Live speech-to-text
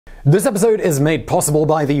This episode is made possible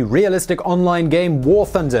by the realistic online game War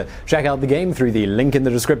Thunder. Check out the game through the link in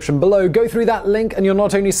the description below. Go through that link and you'll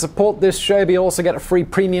not only support this show, but you also get a free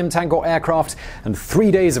premium tank or aircraft and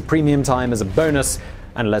 3 days of premium time as a bonus.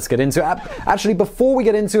 And let's get into it. Actually, before we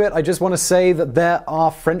get into it, I just want to say that there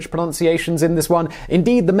are French pronunciations in this one.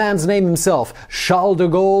 Indeed, the man's name himself, Charles de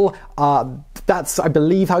Gaulle, that's, I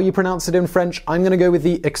believe, how you pronounce it in French. I'm going to go with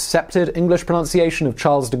the accepted English pronunciation of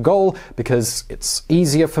Charles de Gaulle because it's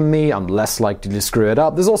easier for me. I'm less likely to screw it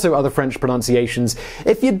up. There's also other French pronunciations.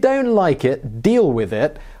 If you don't like it, deal with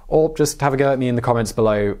it, or just have a go at me in the comments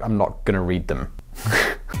below. I'm not going to read them.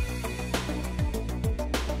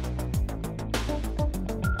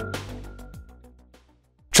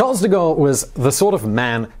 Charles de Gaulle was the sort of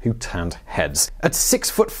man who turned heads. At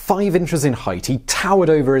 6'5" in height, he towered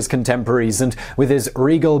over his contemporaries, and with his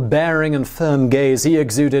regal bearing and firm gaze, he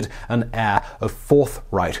exuded an air of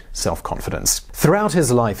forthright self-confidence. Throughout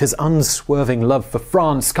his life, his unswerving love for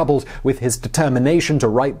France, coupled with his determination to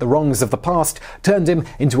right the wrongs of the past, turned him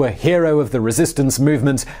into a hero of the resistance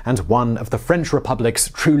movement and one of the French Republic's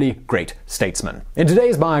truly great statesmen. In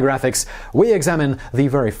today's Biographics, we examine the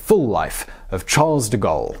very full life of Charles de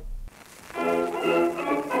Gaulle.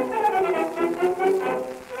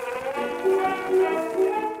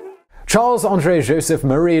 Charles-André Joseph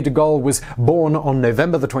Marie de Gaulle was born on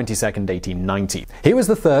November 22, 1890. He was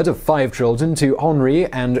the third of 5 children to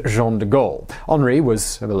Henri and Jean de Gaulle. Henri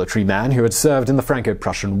was a military man who had served in the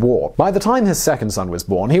Franco-Prussian War. By the time his second son was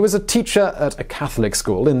born, he was a teacher at a Catholic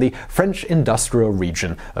school in the French industrial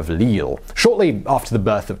region of Lille. Shortly after the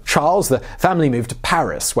birth of Charles, the family moved to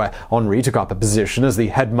Paris, where Henri took up a position as the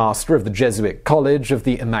headmaster of the Jesuit College of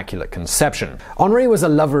the Immaculate Conception. Henri was a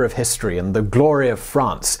lover of history and the glory of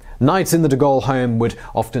France. Nights in the de Gaulle home would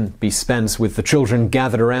often be spent with the children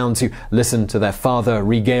gathered around to listen to their father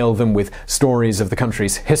regale them with stories of the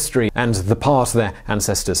country's history and the part their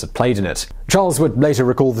ancestors had played in it. Charles would later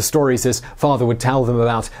recall the stories his father would tell them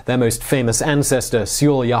about their most famous ancestor,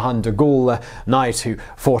 Sieur Johann de Gaulle, a knight who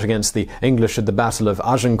fought against the English at the Battle of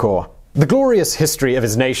Agincourt. The glorious history of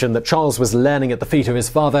his nation that Charles was learning at the feet of his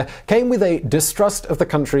father came with a distrust of the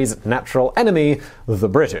country's natural enemy, the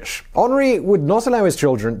British. Henri would not allow his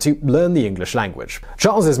children to learn the English language.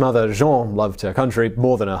 Charles's mother, Jean, loved her country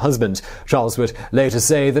more than her husband. Charles would later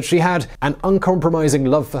say that she had an uncompromising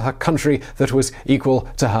love for her country that was equal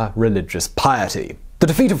to her religious piety. The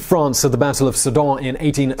defeat of France at the Battle of Sedan in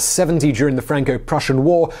 1870 during the Franco-Prussian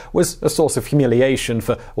War was a source of humiliation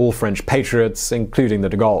for all French patriots, including the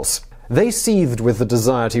de Gaulles. They seethed with the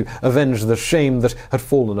desire to avenge the shame that had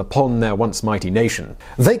fallen upon their once mighty nation.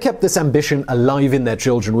 They kept this ambition alive in their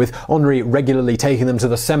children, with Henri regularly taking them to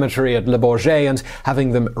the cemetery at Le Bourget and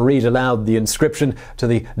having them read aloud the inscription to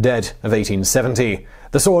the dead of 1870.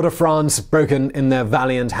 The sword of France, broken in their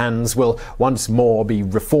valiant hands, will once more be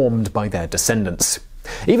reformed by their descendants.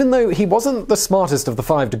 Even though he wasn't the smartest of the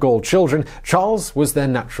 5 de Gaulle children, Charles was their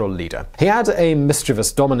natural leader. He had a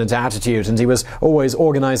mischievous, dominant attitude, and he was always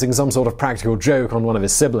organizing some sort of practical joke on one of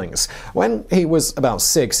his siblings. When he was about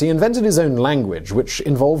 6, he invented his own language, which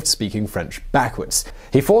involved speaking French backwards.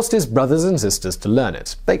 He forced his brothers and sisters to learn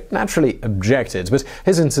it. They naturally objected, but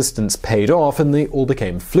his insistence paid off, and they all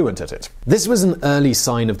became fluent at it. This was an early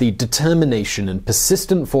sign of the determination and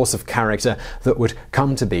persistent force of character that would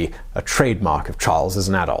come to be a trademark of Charles as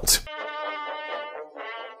an adult.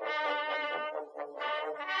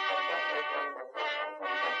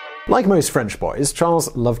 Like most French boys,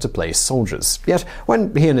 Charles loved to play soldiers. Yet,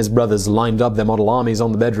 when he and his brothers lined up their model armies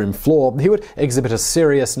on the bedroom floor, he would exhibit a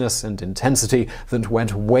seriousness and intensity that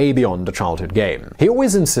went way beyond a childhood game. He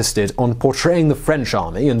always insisted on portraying the French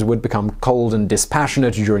army and would become cold and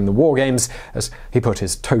dispassionate during the war games as he put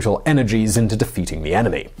his total energies into defeating the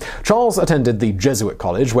enemy. Charles attended the Jesuit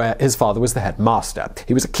college where his father was the headmaster.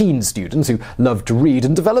 He was a keen student who loved to read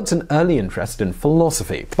and developed an early interest in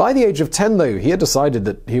philosophy. By the age of 10, though, he had decided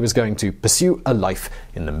that he was going to pursue a life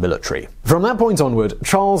in the military. From that point onward,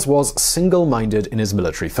 Charles was single-minded in his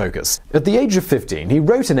military focus. At the age of 15, he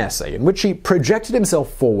wrote an essay in which he projected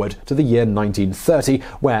himself forward to the year 1930,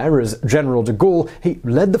 where, as General de Gaulle, he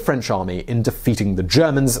led the French army in defeating the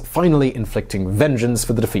Germans, finally inflicting vengeance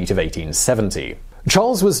for the defeat of 1870.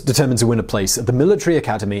 Charles was determined to win a place at the military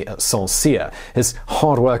academy at Saint-Cyr. His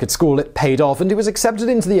hard work at school paid off, and he was accepted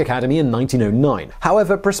into the academy in 1909.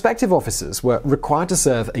 However, prospective officers were required to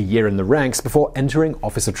serve a year in the ranks before entering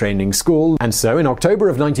officer training school, and so in October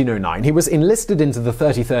of 1909 he was enlisted into the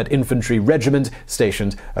 33rd Infantry Regiment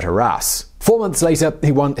stationed at Arras. 4 months later,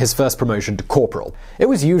 he won his first promotion to corporal. It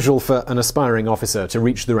was usual for an aspiring officer to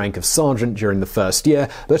reach the rank of sergeant during the first year,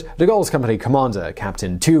 but de Gaulle's company commander,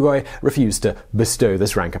 Captain Turgot, refused to bestow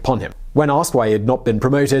this rank upon him. When asked why he had not been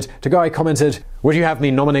promoted, Turgot commented, "Would you have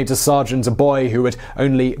me nominate as sergeant a boy who would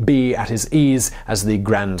only be at his ease as the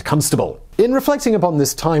Grand Constable?" In reflecting upon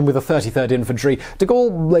this time with the 33rd Infantry, de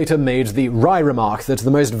Gaulle later made the wry remark that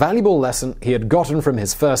the most valuable lesson he had gotten from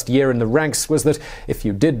his first year in the ranks was that if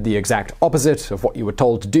you did the exact opposite of what you were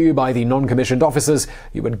told to do by the non-commissioned officers,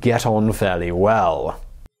 you would get on fairly well.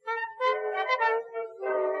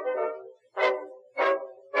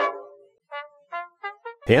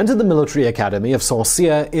 He entered the military academy of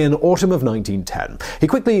Saint-Cyr in autumn of 1910. He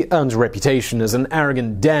quickly earned a reputation as an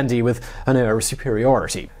arrogant dandy with an air of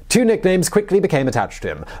superiority. Two nicknames quickly became attached to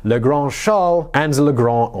him, Le Grand Charles and Le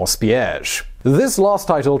Grand Espiège. This last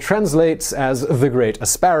title translates as the Great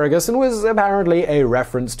Asparagus and was apparently a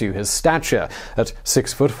reference to his stature. At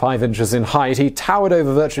 6 foot 5 inches in height, he towered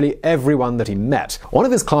over virtually everyone that he met. One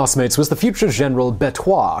of his classmates was the future General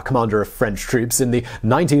Berthois, commander of French troops in the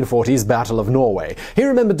 1940s Battle of Norway. He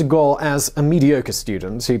remembered de Gaulle as a mediocre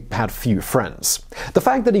student who had few friends. The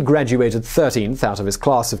fact that he graduated 13th out of his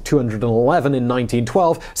class of 211 in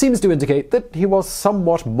 1912 seems to indicate that he was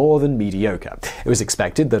somewhat more than mediocre. It was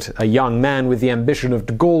expected that a young man with the ambition of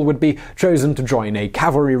de Gaulle would be chosen to join a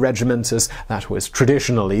cavalry regiment, as that was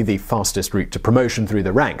traditionally the fastest route to promotion through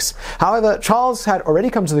the ranks. However, Charles had already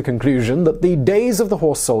come to the conclusion that the days of the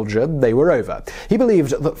horse soldier, they were over. He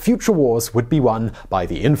believed that future wars would be won by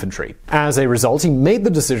the infantry. As a result, he made the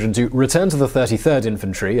decision to return to the 33rd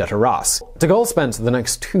Infantry at Arras. De Gaulle spent the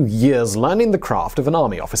next 2 years learning the craft of an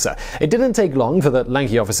army officer. It didn't take long for the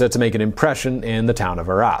lanky officer to make an impression in the town of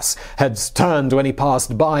Arras. Heads turned when he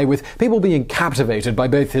passed by, with people being captivated by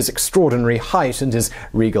both his extraordinary height and his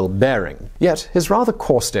regal bearing. Yet his rather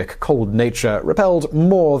caustic, cold nature repelled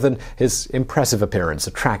more than his impressive appearance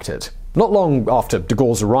attracted. Not long after de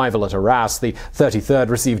Gaulle's arrival at Arras, the 33rd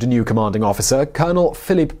received a new commanding officer, Colonel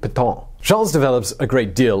Philippe Pétain. Charles develops a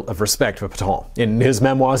great deal of respect for Pétain. In his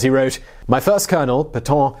memoirs he wrote, "My first colonel,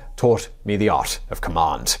 Pétain, taught me the art of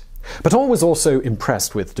command." Pétain was also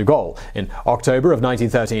impressed with de Gaulle. In October of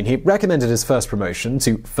 1913, he recommended his first promotion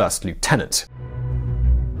to first lieutenant.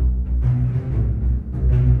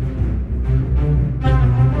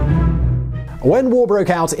 When war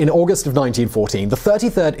broke out in August of 1914, the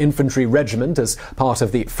 33rd Infantry Regiment, as part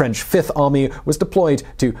of the French Fifth Army, was deployed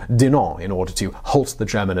to Dinant in order to halt the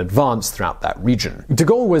German advance throughout that region. De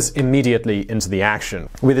Gaulle was immediately into the action,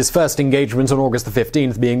 with his first engagement on August the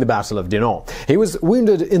 15th being the Battle of Dinant. He was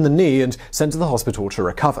wounded in the knee and sent to the hospital to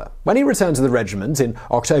recover. When he returned to the regiment in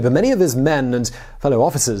October, many of his men and fellow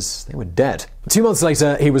officers, they were dead. 2 months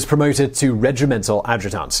later, he was promoted to regimental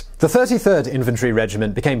adjutant. The 33rd Infantry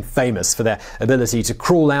Regiment became famous for their ability to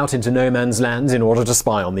crawl out into no man's land in order to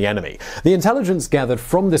spy on the enemy. The intelligence gathered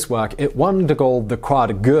from this work, it won de Gaulle the Croix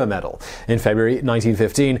de Guerre medal. In February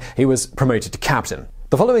 1915, he was promoted to captain.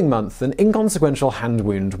 The following month, an inconsequential hand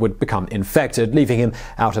wound would become infected, leaving him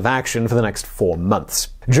out of action for the next 4 months.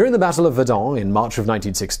 During the Battle of Verdun in March of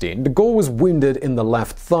 1916, de Gaulle was wounded in the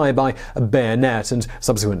left thigh by a bayonet and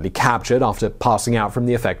subsequently captured after passing out from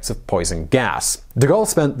the effects of poison gas. De Gaulle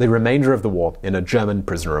spent the remainder of the war in a German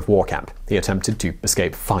prisoner of war camp. He attempted to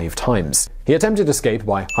escape 5 times. He attempted escape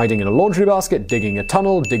by hiding in a laundry basket, digging a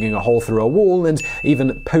tunnel, digging a hole through a wall, and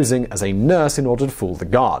even posing as a nurse in order to fool the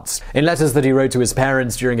guards. In letters that he wrote to his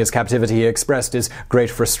parents during his captivity, he expressed his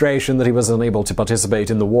great frustration that he was unable to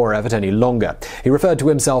participate in the war effort any longer. He referred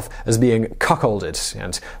to himself as being cuckolded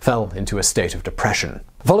and fell into a state of depression.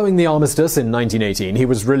 Following the armistice in 1918, he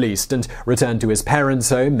was released and returned to his parents'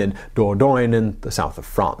 home in Dordogne in the south of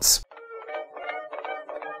France.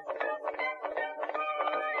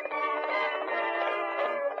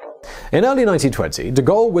 In early 1920, de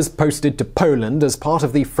Gaulle was posted to Poland as part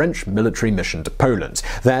of the French military mission to Poland.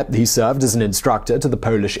 There, he served as an instructor to the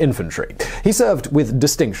Polish infantry. He served with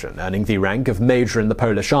distinction, earning the rank of major in the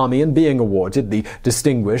Polish army and being awarded the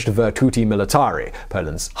Distinguished Virtuti Militari,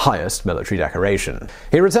 Poland's highest military decoration.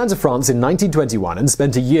 He returned to France in 1921 and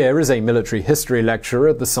spent a year as a military history lecturer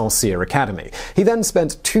at the Saint-Cyr Academy. He then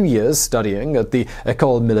spent 2 years studying at the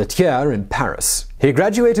École Militaire in Paris. He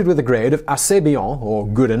graduated with a grade of assez bien, or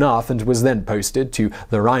good enough, and was then posted to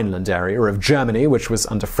the Rhineland area of Germany, which was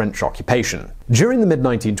under French occupation. During the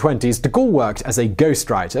mid-1920s, de Gaulle worked as a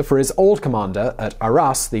ghostwriter for his old commander at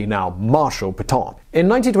Arras, the now Marshal Pétain. In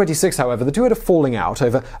 1926, however, the two had a falling out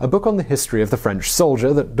over a book on the history of the French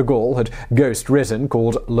soldier that de Gaulle had ghost-written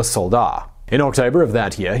called Le Soldat. In October of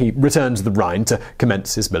that year, he returned to the Rhine to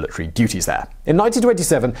commence his military duties there. In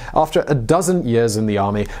 1927, after a dozen years in the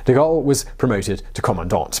army, de Gaulle was promoted to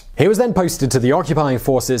commandant. He was then posted to the occupying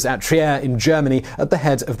forces at Trier in Germany at the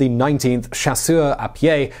head of the 19th Chasseurs à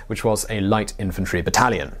Pied, which was a light infantry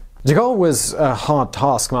battalion. De Gaulle was a hard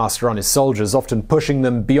taskmaster on his soldiers, often pushing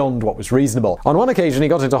them beyond what was reasonable. On one occasion, he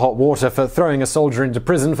got into hot water for throwing a soldier into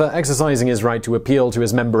prison for exercising his right to appeal to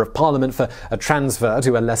his member of parliament for a transfer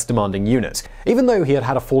to a less demanding unit. Even though he had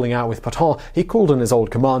had a falling out with Pétain, he called on his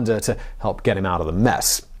old commander to help get him out of the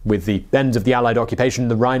mess. With the end of the Allied occupation in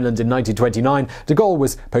the Rhineland in 1929, de Gaulle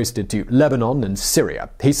was posted to Lebanon and Syria.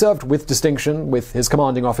 He served with distinction, with his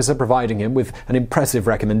commanding officer providing him with an impressive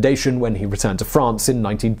recommendation when he returned to France in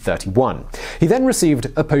 1931. He then received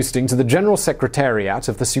a posting to the General Secretariat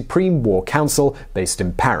of the Supreme War Council, based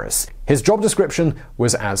in Paris. His job description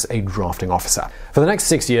was as a drafting officer. For the next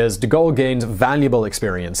 6 years, de Gaulle gained valuable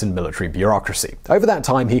experience in military bureaucracy. Over that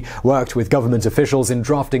time, he worked with government officials in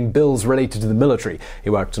drafting bills related to the military. He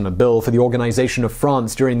worked on a bill for the organization of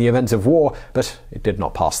France during the event of war, but it did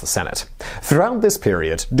not pass the Senate. Throughout this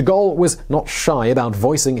period, de Gaulle was not shy about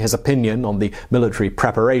voicing his opinion on the military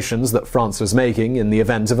preparations that France was making in the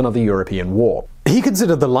event of another European war. He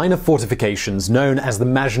considered the line of fortifications known as the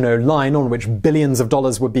Maginot Line, on which billions of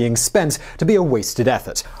dollars were being spent, to be a wasted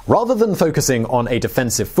effort. Rather than focusing on a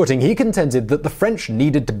defensive footing, he contended that the French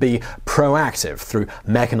needed to be proactive through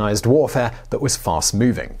mechanized warfare that was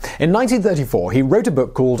fast-moving. In 1934, he wrote a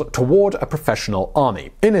book called Toward a Professional Army.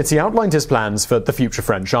 In it, he outlined his plans for the future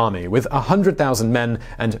French army, with 100,000 men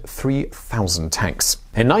and 3,000 tanks.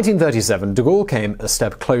 In 1937, de Gaulle came a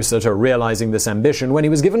step closer to realizing this ambition when he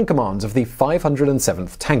was given command of the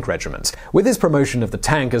 507th Tank Regiment. With his promotion of the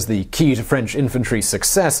tank as the key to French infantry's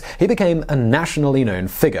success, he became a nationally known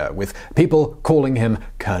figure, with people calling him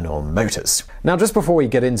Colonel Motors. Now, just before we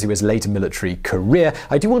get into his later military career,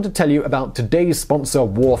 I do want to tell you about today's sponsor,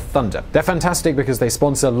 War Thunder. They're fantastic because they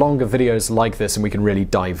sponsor longer videos like this and we can really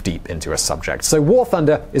dive deep into a subject. So War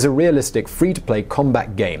Thunder is a realistic, free-to-play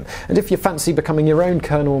combat game, and if you fancy becoming your own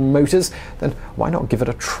Colonel Motors, then why not give it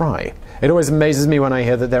a try? It always amazes me when I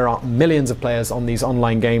hear that there are millions of players on these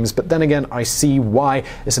online games, but then again, I see why.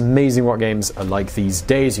 It's amazing what games are like these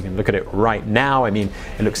days. You can look at it right now. I mean,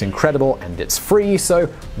 it looks incredible and it's free, so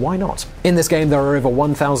why not? In this game, there are over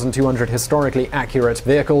 1,200 historically accurate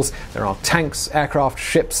vehicles. There are tanks, aircraft,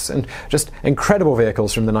 ships, and just incredible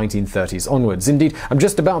vehicles from the 1930s onwards. Indeed, I'm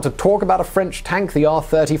just about to talk about a French tank, the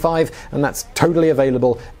R-35, and that's totally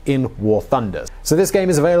available in War Thunder. So this game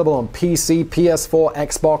is available on PC, PS4,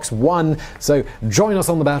 Xbox One, so join us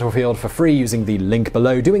on the battlefield for free using the link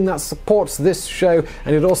below. Doing that supports this show,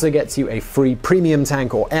 and it also gets you a free premium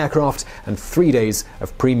tank or aircraft and 3 days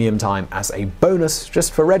of premium time as a bonus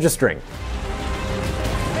just for registering.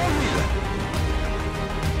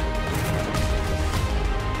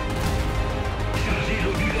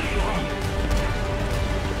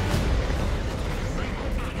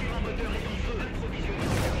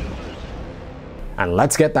 And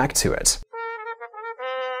let's get back to it.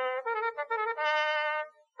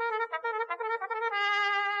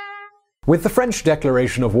 With the French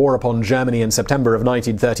declaration of war upon Germany in September of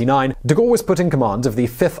 1939, de Gaulle was put in command of the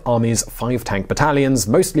 5th Army's 5 tank battalions,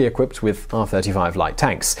 mostly equipped with R-35 light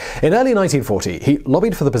tanks. In early 1940, he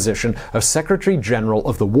lobbied for the position of Secretary General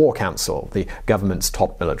of the War Council, the government's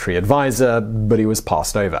top military advisor, but he was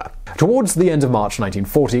passed over. Towards the end of March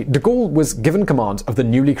 1940, de Gaulle was given command of the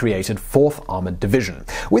newly created 4th Armored Division.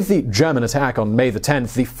 With the German attack on May the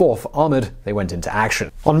 10th, the 4th Armored, they went into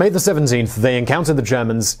action. On May the 17th, they encountered the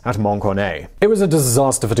Germans at Montcornet. It was a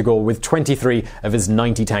disaster for de Gaulle, with 23 of his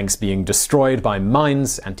 90 tanks being destroyed by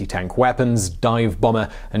mines, anti-tank weapons, dive bomber,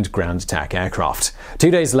 and ground attack aircraft.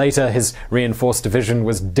 2 days later, his reinforced division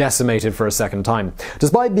was decimated for a second time.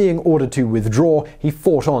 Despite being ordered to withdraw, he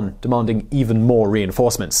fought on, demanding even more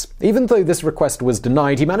reinforcements. Even though this request was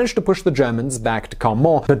denied, he managed to push the Germans back to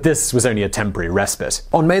Caumont, but this was only a temporary respite.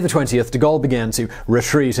 On May the 20th, de Gaulle began to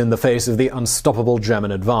retreat in the face of the unstoppable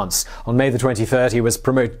German advance. On May the 23rd, he was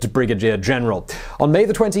promoted to Brigadier General. On May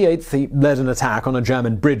the 28th, he led an attack on a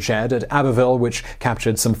German bridgehead at Abbeville, which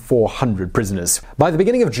captured some 400 prisoners. By the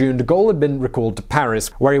beginning of June, de Gaulle had been recalled to Paris,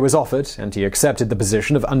 where he was offered, and he accepted the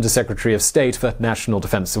position of Under-Secretary of State for National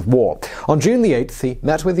Defense of War. On June the 8th, he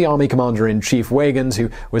met with the Army Commander-in-Chief Weygand, who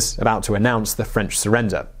was about to announce the French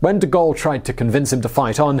surrender. When de Gaulle tried to convince him to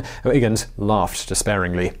fight on, Weygand laughed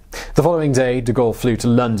despairingly. The following day, de Gaulle flew to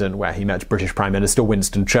London, where he met British Prime Minister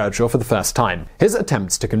Winston Churchill for the first time. His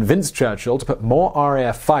attempts to convince Churchill to put more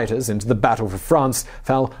RAF fighters into the battle for France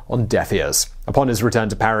fell on deaf ears. Upon his return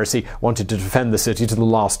to Paris, he wanted to defend the city to the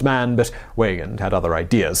last man, but Weygand had other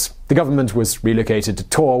ideas. The government was relocated to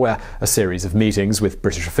Tours, where a series of meetings with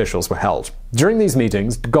British officials were held. During these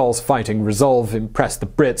meetings, de Gaulle's fighting resolve impressed the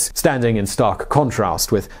Brits, standing in stark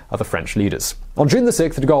contrast with other French leaders. On June the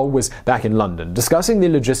 6th, de Gaulle was back in London, discussing the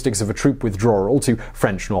logistics of a troop withdrawal to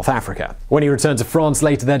French North Africa. When he returned to France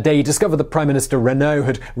later that day, he discovered that Prime Minister Renaud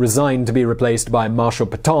had resigned to be replaced by Marshal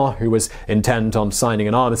Pétain, who was intent on signing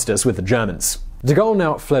an armistice with the Germans. De Gaulle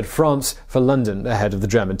now fled France for London ahead of the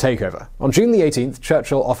German takeover. On June the 18th,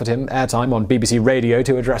 Churchill offered him airtime on BBC Radio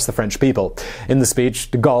to address the French people. In the speech,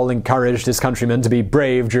 de Gaulle encouraged his countrymen to be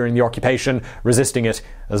brave during the occupation, resisting it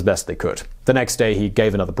as best they could. The next day, he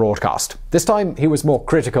gave another broadcast. This time, he was more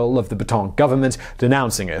critical of the Pétain government,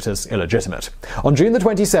 denouncing it as illegitimate. On June the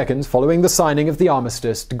 22nd, following the signing of the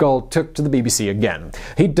armistice, de Gaulle took to the BBC again.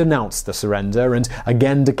 He denounced the surrender and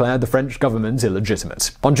again declared the French government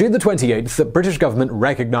illegitimate. On June the 28th, the British government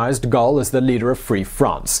recognized de Gaulle as the leader of Free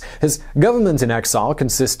France. His government in exile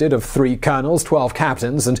consisted of 3 colonels, 12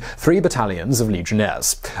 captains, and 3 battalions of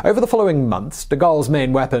legionnaires. Over the following months, de Gaulle's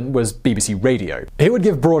main weapon was BBC Radio. He would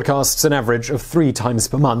give broadcasts an average of 3 times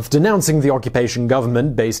per month, denouncing the occupation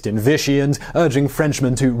government based in Vichy and urging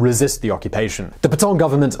Frenchmen to resist the occupation. The Pétain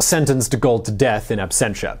government sentenced de Gaulle to death in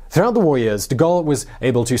absentia. Throughout the war years, de Gaulle was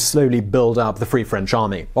able to slowly build up the Free French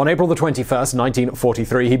Army. On April the 21st,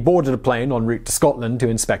 1943, he boarded a plane en route to Scotland to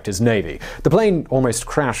inspect his navy. The plane almost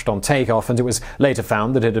crashed on takeoff, and it was later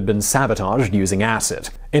found that it had been sabotaged using acid.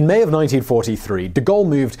 In May of 1943, de Gaulle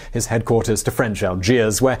moved his headquarters to French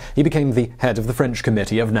Algiers, where he became the head of the French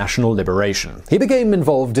Committee of National Liberation. He became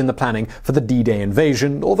involved in the planning for the D-Day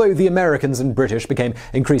invasion, although the Americans and British became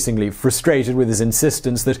increasingly frustrated with his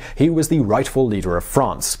insistence that he was the rightful leader of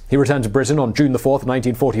France. He returned to Britain on June the 4th,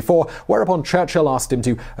 1944, whereupon Churchill asked him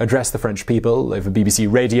to address the French people over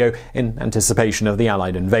BBC Radio in anticipation of the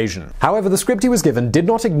Allied invasion. However, the script he was given did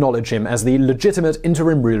not acknowledge him as the legitimate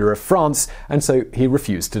interim ruler of France, and so he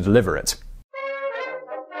refused to deliver it.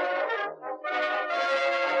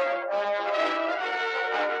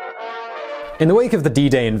 In the wake of the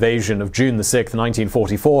D-Day invasion of June 6,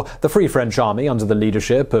 1944, the Free French Army, under the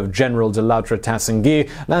leadership of General de Lattre-Tassigny,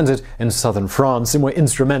 landed in southern France and were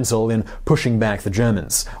instrumental in pushing back the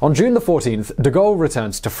Germans. On June 14th, de Gaulle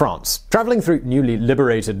returned to France. Traveling through newly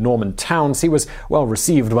liberated Norman towns, he was well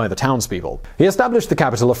received by the townspeople. He established the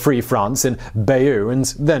capital of Free France in Bayeux and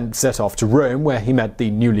then set off to Rome, where he met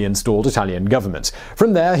the newly installed Italian government.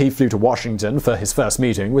 From there, he flew to Washington for his first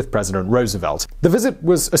meeting with President Roosevelt. The visit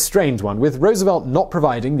was a strange one, with Roosevelt not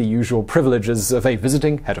providing the usual privileges of a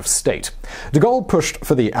visiting head of state. De Gaulle pushed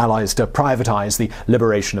for the Allies to privatize the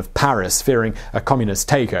liberation of Paris, fearing a communist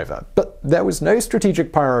takeover. But there was no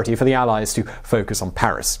strategic priority for the Allies to focus on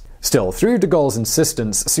Paris. Still, through de Gaulle's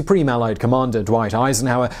insistence, Supreme Allied Commander Dwight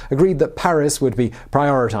Eisenhower agreed that Paris would be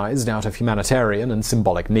prioritized out of humanitarian and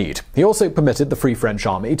symbolic need. He also permitted the Free French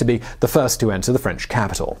Army to be the first to enter the French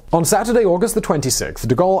capital. On Saturday, August the 26th,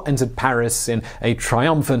 de Gaulle entered Paris in a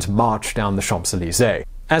triumphant march down the Champs-Élysées.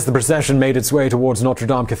 As the procession made its way towards Notre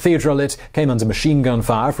Dame Cathedral, it came under machine gun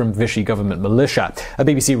fire from Vichy government militia. A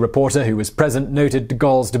BBC reporter who was present noted de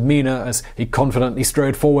Gaulle's demeanor as he confidently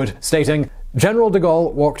strode forward, stating, "General de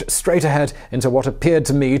Gaulle walked straight ahead into what appeared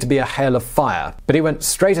to me to be a hail of fire, but he went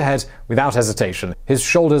straight ahead without hesitation. His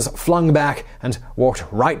shoulders flung back and walked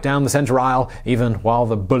right down the center aisle, even while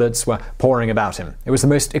the bullets were pouring about him. It was the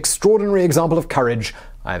most extraordinary example of courage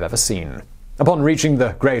I have ever seen." Upon reaching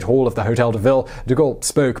the Great Hall of the Hôtel de Ville, de Gaulle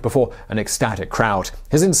spoke before an ecstatic crowd.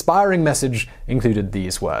 His inspiring message included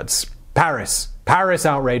these words: "Paris, Paris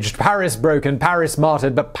outraged, Paris broken, Paris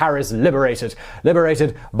martyred, but Paris liberated.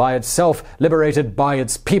 Liberated by itself, liberated by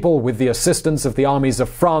its people, with the assistance of the armies of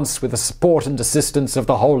France, with the support and assistance of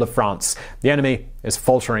the whole of France. The enemy is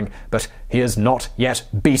faltering, but he is not yet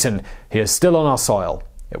beaten. He is still on our soil.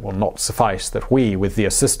 It will not suffice that we, with the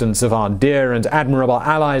assistance of our dear and admirable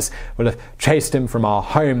allies, will have chased him from our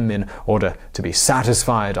home in order to be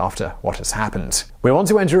satisfied after what has happened. We want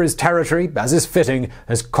to enter his territory, as is fitting,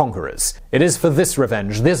 as conquerors. It is for this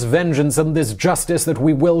revenge, this vengeance, and this justice that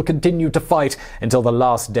we will continue to fight until the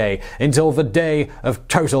last day, until the day of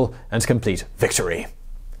total and complete victory."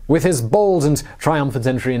 With his bold and triumphant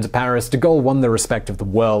entry into Paris, de Gaulle won the respect of the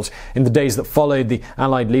world. In the days that followed, the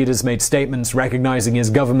Allied leaders made statements recognizing his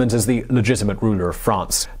government as the legitimate ruler of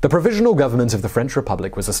France. The Provisional Government of the French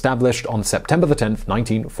Republic was established on September 10th,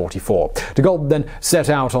 1944. De Gaulle then set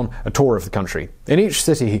out on a tour of the country. In each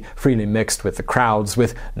city, he freely mixed with the crowds,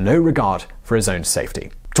 with no regard for his own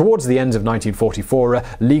safety. Towards the end of 1944, a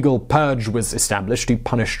legal purge was established to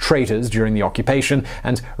punish traitors during the occupation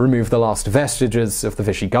and remove the last vestiges of the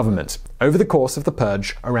Vichy government. Over the course of the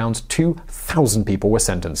purge, around 2,000 people were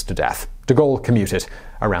sentenced to death. De Gaulle commuted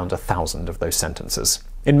around 1,000 of those sentences.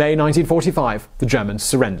 In May 1945, the Germans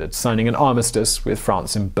surrendered, signing an armistice with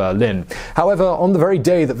France in Berlin. However, on the very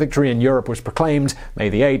day that victory in Europe was proclaimed, May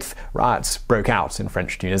the 8th, riots broke out in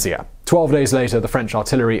French Tunisia. 12 days later, the French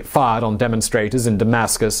artillery fired on demonstrators in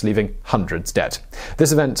Damascus, leaving hundreds dead.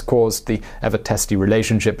 This event caused the ever-testy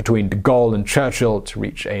relationship between de Gaulle and Churchill to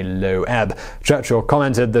reach a low ebb. Churchill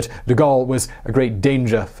commented that de Gaulle was a great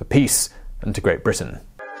danger for peace and to Great Britain.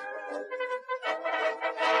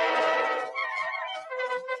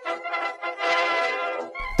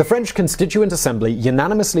 The French Constituent Assembly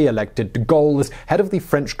unanimously elected de Gaulle as head of the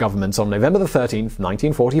French government on November 13,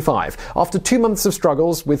 1945. After 2 months of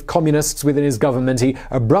struggles with communists within his government, he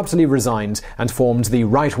abruptly resigned and formed the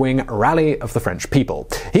right-wing Rally of the French People.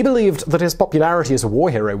 He believed that his popularity as a war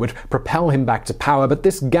hero would propel him back to power, but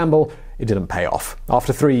this gamble, it didn't pay off.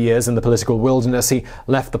 After 3 years in the political wilderness, he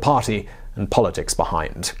left the party and politics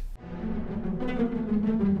behind.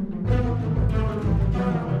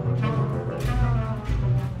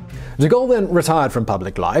 De Gaulle then retired from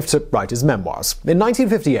public life to write his memoirs. In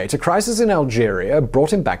 1958, a crisis in Algeria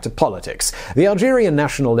brought him back to politics. The Algerian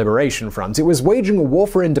National Liberation Front, it was waging a war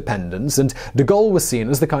for independence, and de Gaulle was seen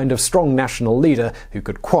as the kind of strong national leader who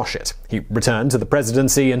could quash it. He returned to the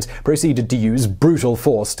presidency and proceeded to use brutal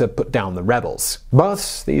force to put down the rebels.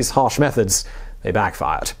 But these harsh methods, they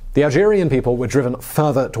backfired. The Algerian people were driven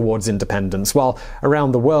further towards independence, while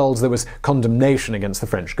around the world there was condemnation against the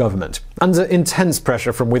French government. Under intense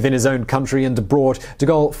pressure from within his own country and abroad, de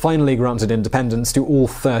Gaulle finally granted independence to all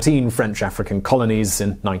 13 French African colonies in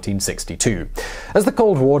 1962. As the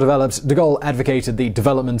Cold War developed, de Gaulle advocated the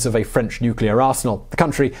development of a French nuclear arsenal. The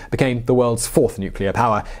country became the world's 4th nuclear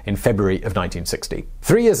power in February of 1960.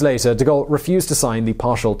 3 years later, de Gaulle refused to sign the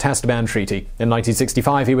Partial Test Ban Treaty. In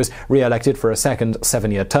 1965, he was re-elected for a second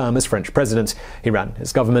 7-year term as French president. He ran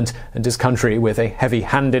his government and his country with a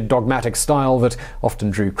heavy-handed, dogmatic style that often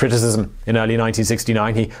drew criticism. In early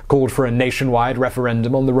 1969, he called for a nationwide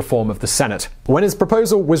referendum on the reform of the Senate. When his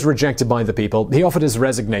proposal was rejected by the people, he offered his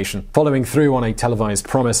resignation, following through on a televised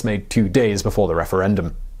promise made 2 days before the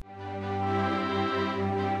referendum.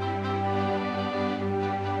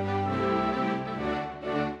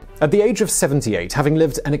 At the age of 78, having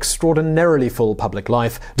lived an extraordinarily full public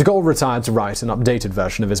life, de Gaulle retired to write an updated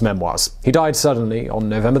version of his memoirs. He died suddenly on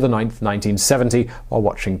November 9, 1970, while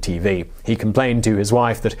watching TV. He complained to his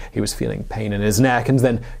wife that he was feeling pain in his neck and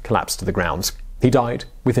then collapsed to the ground. He died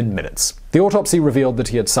within minutes. The autopsy revealed that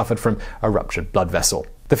he had suffered from a ruptured blood vessel.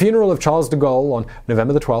 The funeral of Charles de Gaulle on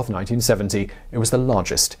November 12, 1970, it was the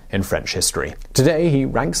largest in French history. Today, he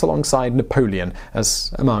ranks alongside Napoleon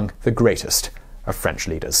as among the greatest of French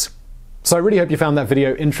leaders. So I really hope you found that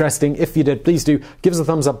video interesting. If you did, please do give us a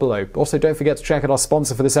thumbs up below. Also, don't forget to check out our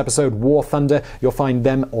sponsor for this episode, War Thunder. You'll find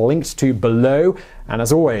them linked to below. And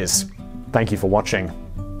as always, thank you for watching.